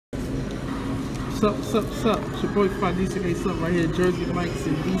Sup? It's your boy 5DC Sup right here, Jersey Mike's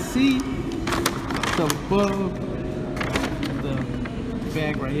in DC. So above the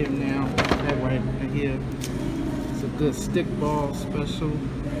bag right here now, that right here. It's a good stickball special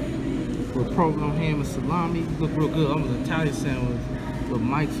with provolone ham and salami. Look real good, almost an Italian sandwich with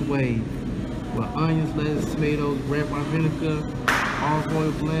Mike's Way, with onions, lettuce, tomatoes, red wine vinegar, olive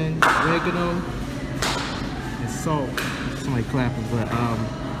oil blend, oregano, and salt. Somebody clapping, but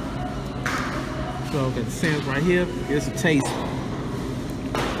so got the sandwich right here. Here's a taste.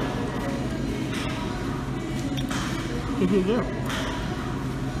 Look at that.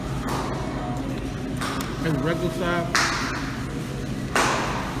 And the regular side,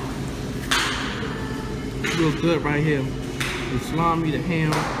 real good right here. The salami, the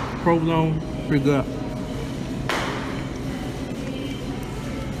ham, provolone, pretty good.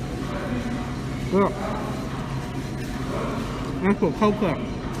 Look, that's for coconut.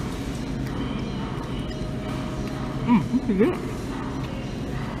 This is good.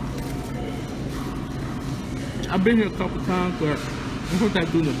 I've been here a couple times, but I heard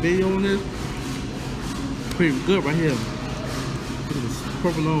that doing a video on this. Pretty good right here. The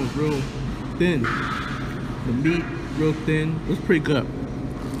provolone is real thin. The meat real thin. It's pretty good.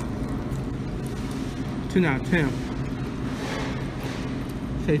 10 out of 10.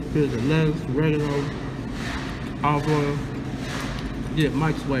 Taste good. The lettuce, oregano, olive oil. Yeah,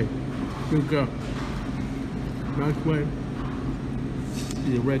 Mike's Way. Pretty good. Mike's Way.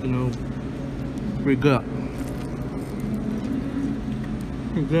 The oregano. Pretty good.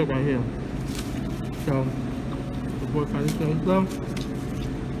 Pretty good right here. So, the boy finally says so.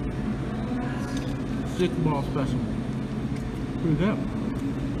 Stickball special. Pretty good.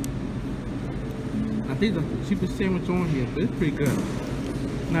 I think that's the cheapest sandwich on here, but it's pretty good.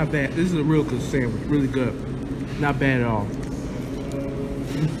 Not bad. This is a real good sandwich. Really good. Not bad at all.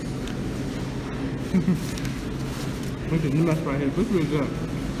 Look at the nuts right here. This is really good.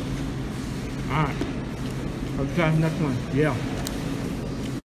 Alright. I'll try the next one. Yeah.